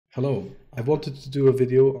Hello, I've wanted to do a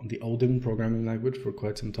video on the Odin programming language for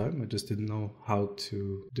quite some time. I just didn't know how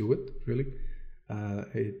to do it, really.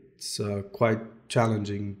 It's quite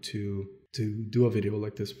challenging to do a video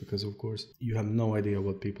like this because, of course, you have no idea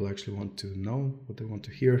what people actually want to know, what they want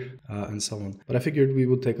to hear, and so on. But I figured we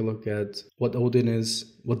would take a look at what Odin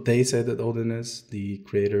is, what they say that Odin is, the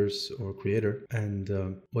creators or creator, and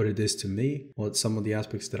what it is to me, what some of the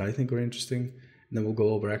aspects that I think are interesting. And then we'll go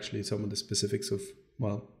over actually some of the specifics of,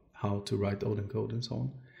 well, how to write Odin code and so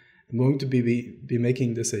on. I'm going to be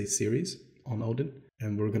making this a series on Odin,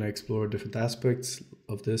 and we're going to explore different aspects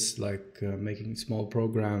of this, like making small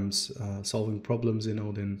programs, solving problems in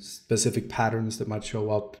Odin, specific patterns that might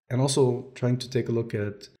show up, and also trying to take a look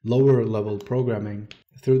at lower level programming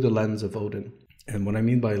through the lens of Odin. And what I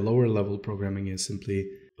mean by lower level programming is simply,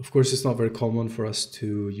 of course, it's not very common for us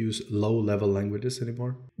to use low-level languages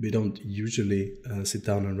anymore. We don't usually sit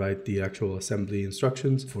down and write the actual assembly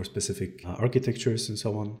instructions for specific architectures and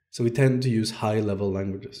so on. So we tend to use high-level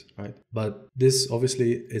languages, right? But this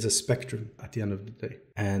obviously is a spectrum at the end of the day.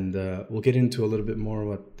 And we'll get into a little bit more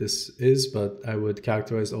what this is, but I would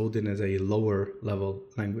characterize Odin as a lower-level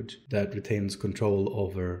language that retains control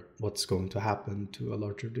over what's going to happen to a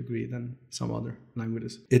larger degree than some other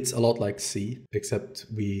languages. It's a lot like C, except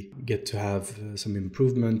we get to have some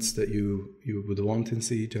improvements that you would want in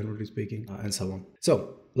C, generally speaking, and so on.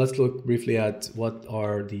 So let's look briefly at what's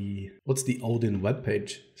the Odin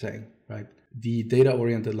webpage saying, right? The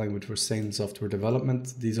data-oriented language for sane software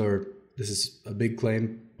development. This is a big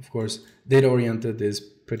claim, of course. Data-oriented is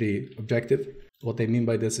pretty objective. What they mean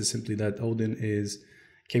by this is simply that Odin is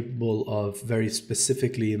capable of very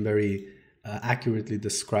specifically and very accurately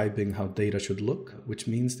describing how data should look, which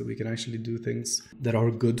means that we can actually do things that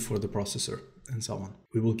are good for the processor and so on.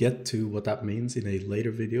 We will get to what that means in a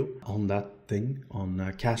later video on that thing,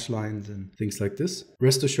 on cache lines and things like this.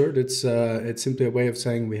 Rest assured, it's simply a way of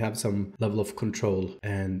saying we have some level of control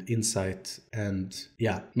and insight and,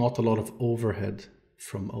 yeah, not a lot of overhead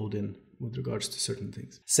from Odin with regards to certain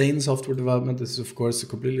things. Sane software development, this is of course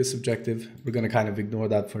completely subjective. We're going to kind of ignore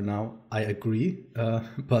that for now. I agree,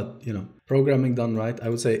 but programming done right, I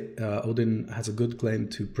would say Odin has a good claim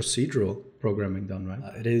to procedural programming done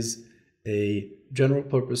right. It is a general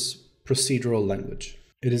purpose procedural language.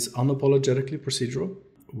 It is unapologetically procedural.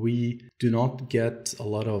 We do not get a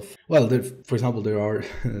lot of, for example, there are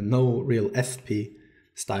no real FP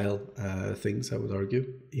style things, I would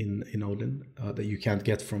argue, in Odin that you can't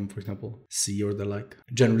get from, for example, C or the like.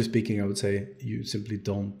 Generally speaking, I would say you simply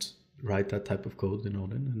don't write that type of code in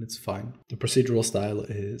Odin, and it's fine. The procedural style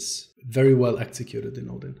is very well executed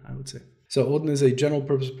in Odin, I would say. So Odin is a general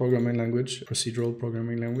purpose programming language, procedural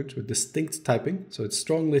programming language with distinct typing. So it's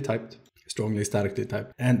strongly typed, strongly statically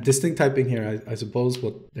typed. And distinct typing here, I suppose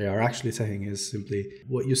what they are actually saying is simply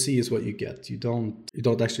what you see is what you get. You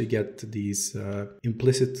don't actually get these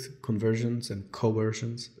implicit conversions and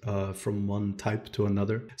conversions from one type to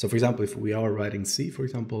another. So for example, if we are writing C, for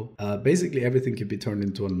example, basically everything can be turned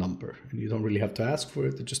into a number and you don't really have to ask for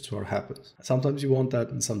it. It just sort of happens. Sometimes you want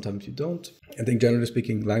that and sometimes you don't. I think generally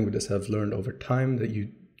speaking, languages have learned over time that you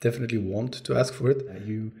definitely want to ask for it.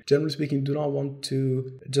 You, generally speaking, do not want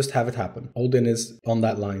to just have it happen. Odin is on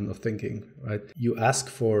that line of thinking, right? You ask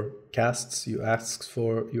for casts, you ask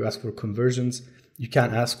for conversions. You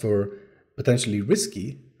can't ask for potentially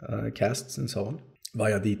risky casts and so on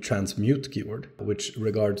via the transmute keyword, which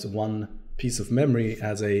regards one piece of memory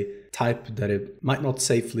as a type that it might not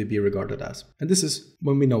safely be regarded as. And this is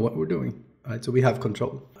when we know what we're doing, right? So we have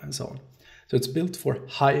control and so on. So it's built for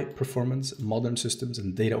high performance, modern systems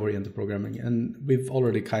and data-oriented programming. And we've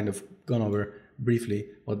already kind of gone over briefly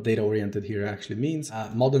what data-oriented here actually means.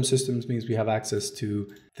 Modern systems means we have access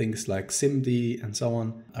to things like SIMD and so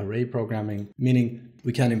on, array programming, meaning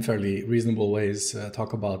we can in fairly reasonable ways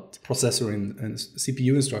talk about processor and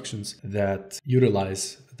CPU instructions that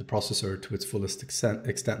utilize the processor to its fullest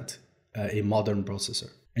extent, a modern processor.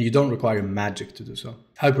 And you don't require magic to do so.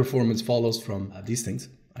 High performance follows from these things,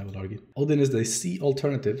 I would argue. Odin is the C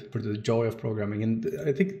alternative for the joy of programming. And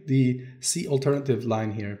I think the C alternative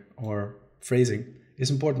line here, or phrasing, is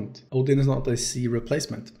important. Odin is not a C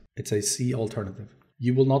replacement. It's a C alternative.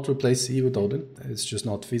 You will not replace C with Odin. It's just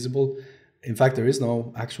not feasible. In fact, there is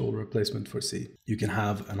no actual replacement for C. You can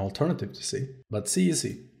have an alternative to C, but C is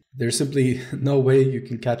C. There's simply no way you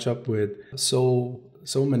can catch up with so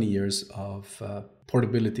many years of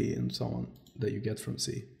portability and so on that you get from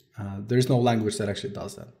C. There's no language that actually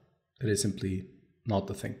does that. It is simply not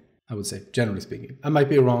the thing, I would say, generally speaking. I might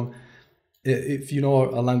be wrong. If you know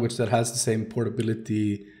a language that has the same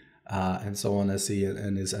portability and so on as C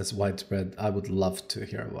and is as widespread, I would love to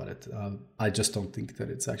hear about it. I just don't think that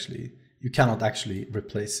it's actually, you cannot actually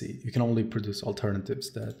replace C. You can only produce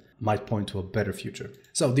alternatives that might point to a better future.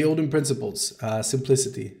 So the Odin principles,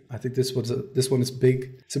 simplicity. I think this one is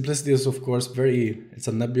big. Simplicity is, of course, it's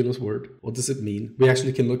a nebulous word. What does it mean? We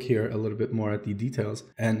actually can look here a little bit more at the details,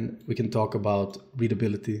 and we can talk about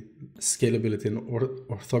readability, scalability, and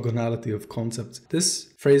orthogonality of concepts.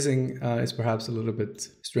 This phrasing is perhaps a little bit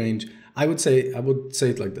strange. I would say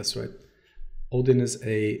it like this, right? Odin is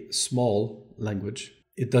a small language.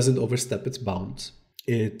 It doesn't overstep its bounds.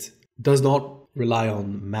 It does not rely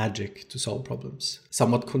on magic to solve problems.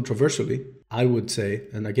 Somewhat controversially, I would say,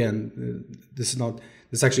 and again, this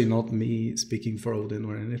is actually not me speaking for Odin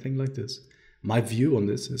or anything like this. My view on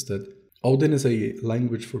this is that Odin is a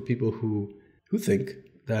language for people who think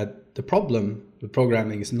that the problem with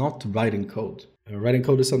programming is not writing code. Writing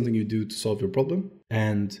code is something you do to solve your problem,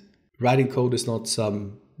 and writing code is not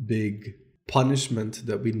some big punishment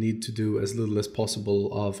that we need to do as little as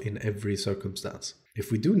possible of in every circumstance. If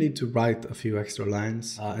we do need to write a few extra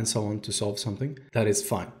lines and so on to solve something, that is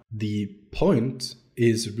fine. The point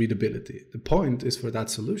is readability. The point is for that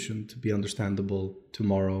solution to be understandable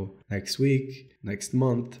tomorrow, next week, next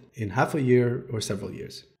month, in half a year or several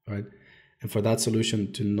years, right? And for that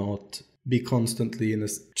solution to not be constantly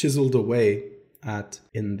chiseled away at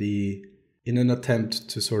in an attempt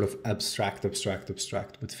to sort of abstract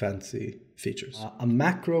with fancy features. A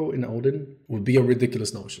macro in Odin would be a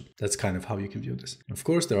ridiculous notion. That's kind of how you can view this. Of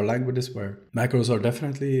course, there are languages where macros are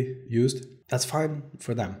definitely used. That's fine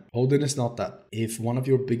for them. Odin is not that. If one of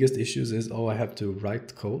your biggest issues is, I have to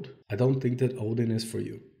write code, I don't think that Odin is for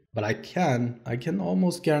you. But I can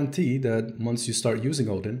almost guarantee that once you start using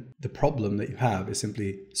Odin, the problem that you have is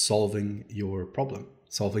simply solving your problem.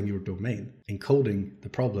 Solving your domain. Encoding the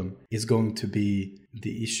problem is going to be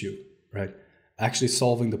the issue, right? Actually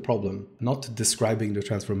solving the problem, not describing the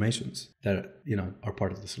transformations that, are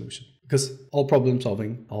part of the solution. Because all problem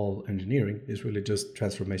solving, all engineering is really just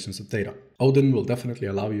transformations of data. Odin will definitely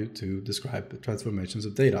allow you to describe the transformations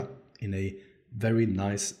of data in a very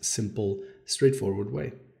nice, simple, straightforward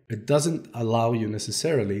way. It doesn't allow you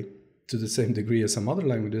necessarily, to the same degree as some other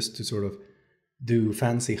languages, to sort of do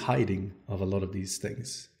fancy hiding of a lot of these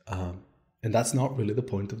things. And that's not really the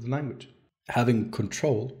point of the language. Having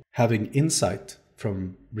control, having insight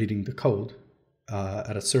from reading the code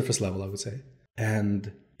at a surface level, I would say.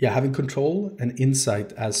 And having control and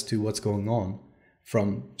insight as to what's going on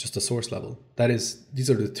from just a source level. These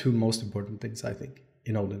are the two most important things, I think,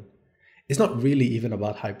 in Odin. It's not really even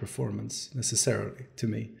about high performance necessarily to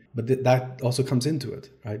me, but that also comes into it,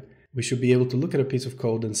 right? We should be able to look at a piece of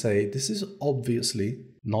code and say, this is obviously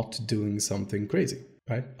not doing something crazy,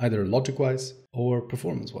 right? Either logic-wise or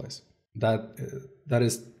performance-wise. That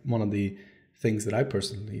is one of the things that I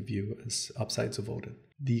personally view as upsides of Odin.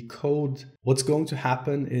 The code, what's going to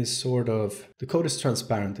happen is the code is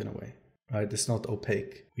transparent in a way, right? It's not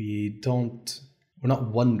opaque. We're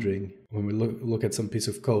not wondering when we look at some piece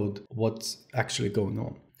of code, what's actually going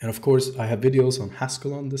on. And of course, I have videos on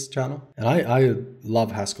Haskell on this channel. And I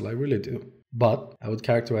love Haskell, I really do. But I would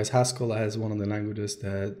characterize Haskell as one of the languages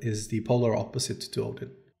that is the polar opposite to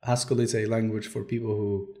Odin. Haskell is a language for people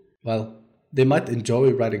who, they might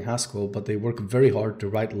enjoy writing Haskell, but they work very hard to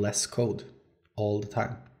write less code all the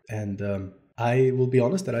time. And I will be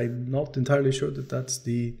honest that I'm not entirely sure that that's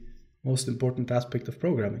the most important aspect of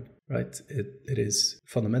programming, right? It is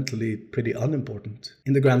fundamentally pretty unimportant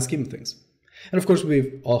in the grand scheme of things. And of course,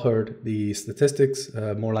 we've all heard the statistics,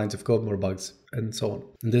 more lines of code, more bugs, and so on.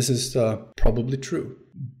 And this is probably true.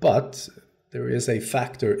 But there is a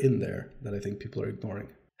factor in there that I think people are ignoring.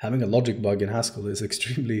 Having a logic bug in Haskell is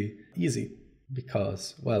extremely easy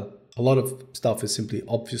because, a lot of stuff is simply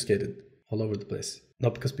obfuscated all over the place.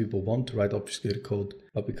 Not because people want to write obfuscated code,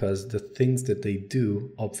 but because the things that they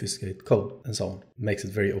do obfuscate code and so on. Makes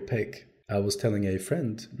it very opaque. I was telling a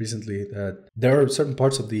friend recently that there are certain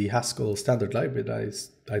parts of the Haskell standard library that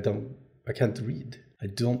I can't read. I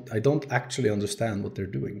don't actually understand what they're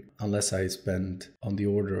doing unless I spend on the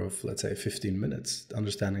order of, let's say, 15 minutes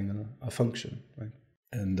understanding a function, right?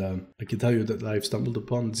 And I can tell you that I've stumbled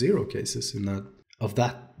upon 0 cases of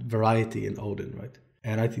that variety in Odin, right?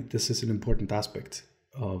 And I think this is an important aspect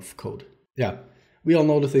of code. Yeah, we all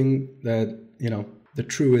know the thing that, the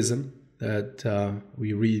truism that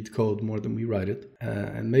we read code more than we write it.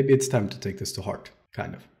 And maybe it's time to take this to heart,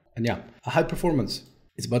 kind of. And a high performance.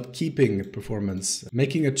 It's about keeping performance.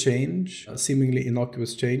 Making a change, a seemingly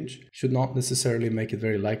innocuous change, should not necessarily make it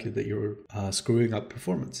very likely that you're screwing up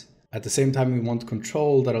performance. At the same time, we want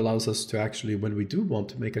control that allows us to actually, when we do want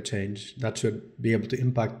to make a change, that should be able to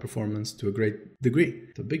impact performance to a great degree,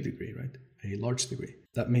 to a big degree, right? A large degree.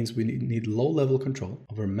 That means we need low-level control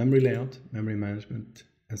over memory layout, memory management,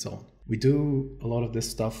 and so on. We do a lot of this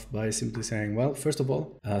stuff by simply saying, well, first of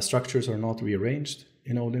all, structures are not rearranged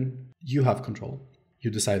in Odin. You have control. You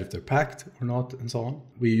decide if they're packed or not, and so on.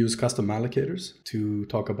 We use custom allocators to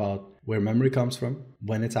talk about where memory comes from,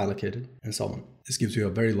 when it's allocated, and so on. This gives you a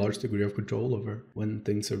very large degree of control over when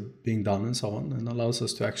things are being done and so on, and allows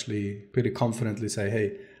us to actually pretty confidently say,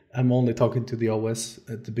 hey, I'm only talking to the OS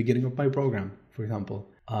at the beginning of my program, for example.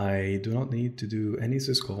 I do not need to do any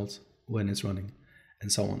syscalls when it's running,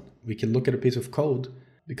 and so on. We can look at a piece of code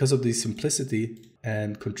because of the simplicity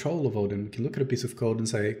and control of Odin. We can look at a piece of code and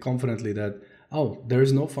say confidently that, oh, there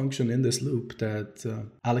is no function in this loop that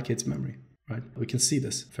allocates memory, right? We can see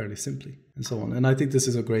this fairly simply and so on. And I think this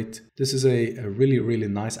is a really, really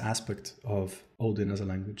nice aspect of Odin as a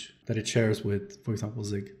language that it shares with, for example,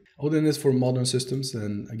 Zig. Odin is for modern systems.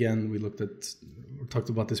 And again, we talked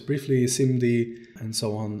about this briefly, SIMD and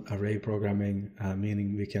so on, array programming,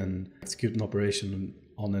 meaning we can execute an operation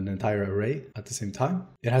on an entire array at the same time.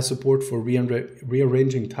 It has support for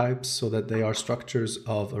rearranging types so that they are structures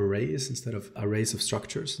of arrays instead of arrays of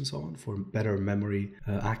structures and so on, for better memory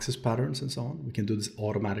access patterns and so on. We can do this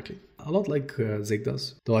automatically, a lot like Zig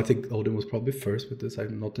does, though I think Odin was probably first with this.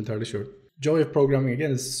 I'm not entirely sure. Joy of programming,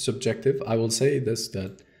 again, is subjective. I will say this,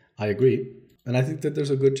 that I agree, and I think that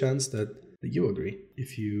there's a good chance that you agree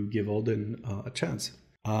if you give Odin a chance.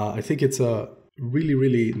 I think it's a really,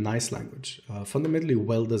 really nice language, fundamentally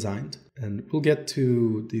well designed, and we'll get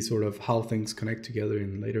to the sort of how things connect together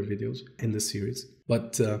in later videos in this series.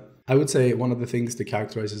 But I would say one of the things that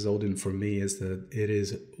characterizes Odin for me is that it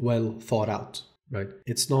is well thought out, right?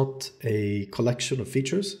 It's not a collection of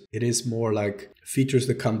features. It is more like features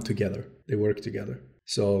that come together. They work together.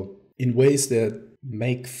 So in ways that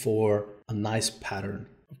make for a nice pattern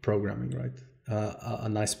of programming, right? A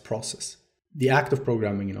nice process. The act of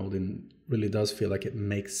programming in Odin really does feel like it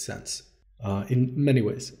makes sense in many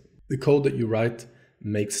ways. The code that you write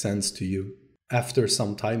makes sense to you after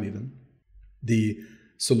some time even. The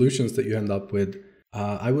solutions that you end up with,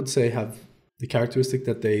 I would say, have the characteristic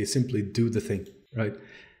that they simply do the thing, right?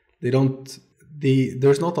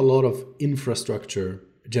 There's not a lot of infrastructure,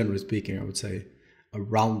 generally speaking, I would say,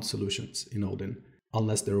 around solutions in Odin,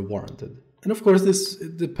 unless they're warranted. And of course, this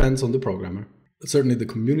depends on the programmer. Certainly the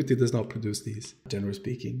community does not produce these, generally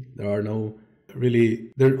speaking. There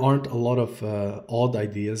aren't a lot of odd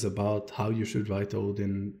ideas about how you should write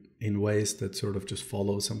Odin in ways that sort of just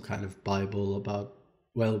follow some kind of Bible about,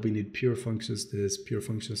 well, we need pure functions this, pure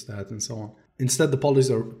functions that, and so on. Instead, the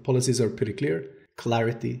policies are pretty clear.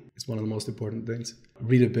 Clarity is one of the most important things.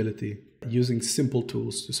 Readability, using simple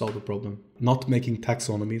tools to solve the problem, not making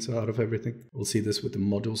taxonomies out of everything. We'll see this with the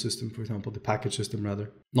module system, for example, the package system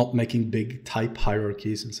rather, not making big type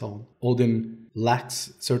hierarchies and so on. Odin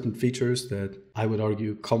lacks certain features that I would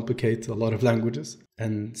argue complicate a lot of languages,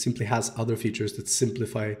 and simply has other features that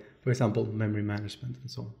simplify, for example, memory management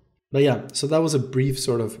and so on. But yeah, so that was a brief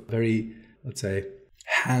sort of very, let's say,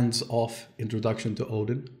 hands-off introduction to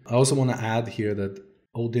Odin. I also want to add here that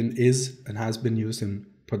Odin is and has been used in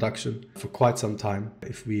production for quite some time.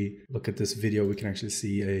 If we look at this video, we can actually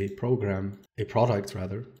see a product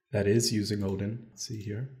that is using Odin. Let's see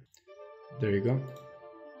here. There you go.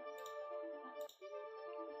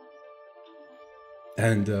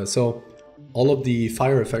 And so all of the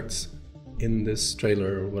fire effects in this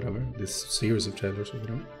trailer or whatever, this series of trailers or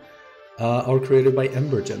whatever, are created by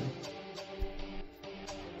Embergen.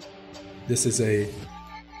 This is a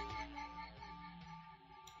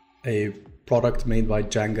product made by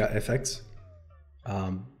Django FX.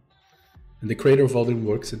 And the creator of Odin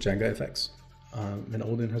works at Django FX. And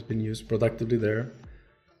Odin has been used productively there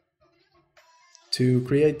to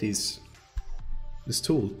create this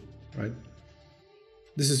tool, right?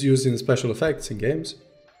 This is used in special effects in games.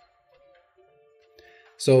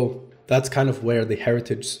 So that's kind of where the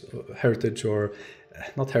heritage or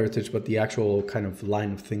not heritage, but the actual kind of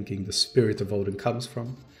line of thinking, the spirit of Odin comes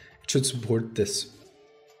from. It should support this,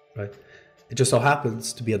 right? It just so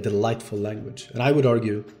happens to be a delightful language. And I would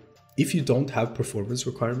argue, if you don't have performance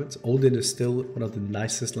requirements, Odin is still one of the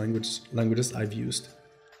nicest languages I've used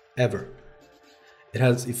ever.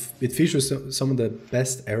 It features some of the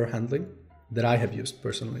best error handling that I have used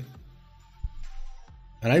personally.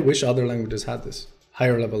 And I wish other languages had this,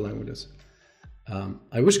 higher level languages.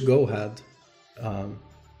 I wish Go had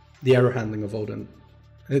the error handling of Odin.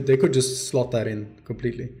 They could just slot that in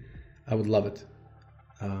completely. I would love it.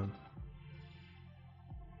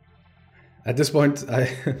 At this point, I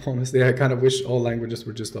honestly, I kind of wish all languages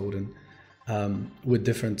were just Odin, with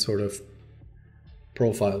different sort of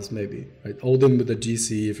profiles, maybe. Right? Odin with a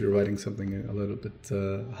GC if you're writing something a little bit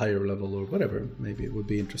higher level or whatever. Maybe it would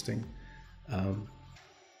be interesting.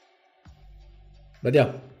 But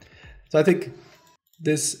yeah, so I think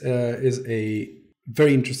this is a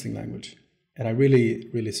very interesting language, and I really,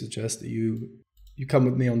 really suggest that you come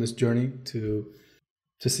with me on this journey to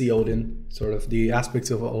see Odin, sort of the aspects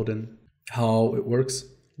of Odin, how it works,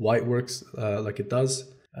 why it works like it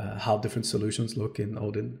does, how different solutions look in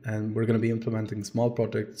Odin. And we're going to be implementing small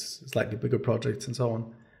projects, slightly bigger projects, and so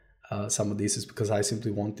on. Some of these is because I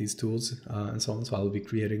simply want these tools and so on, so I'll be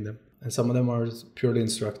creating them. And some of them are purely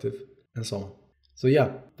instructive and so on. So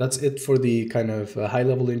yeah, that's it for the kind of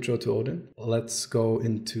high-level intro to Odin. Let's go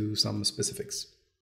into some specifics.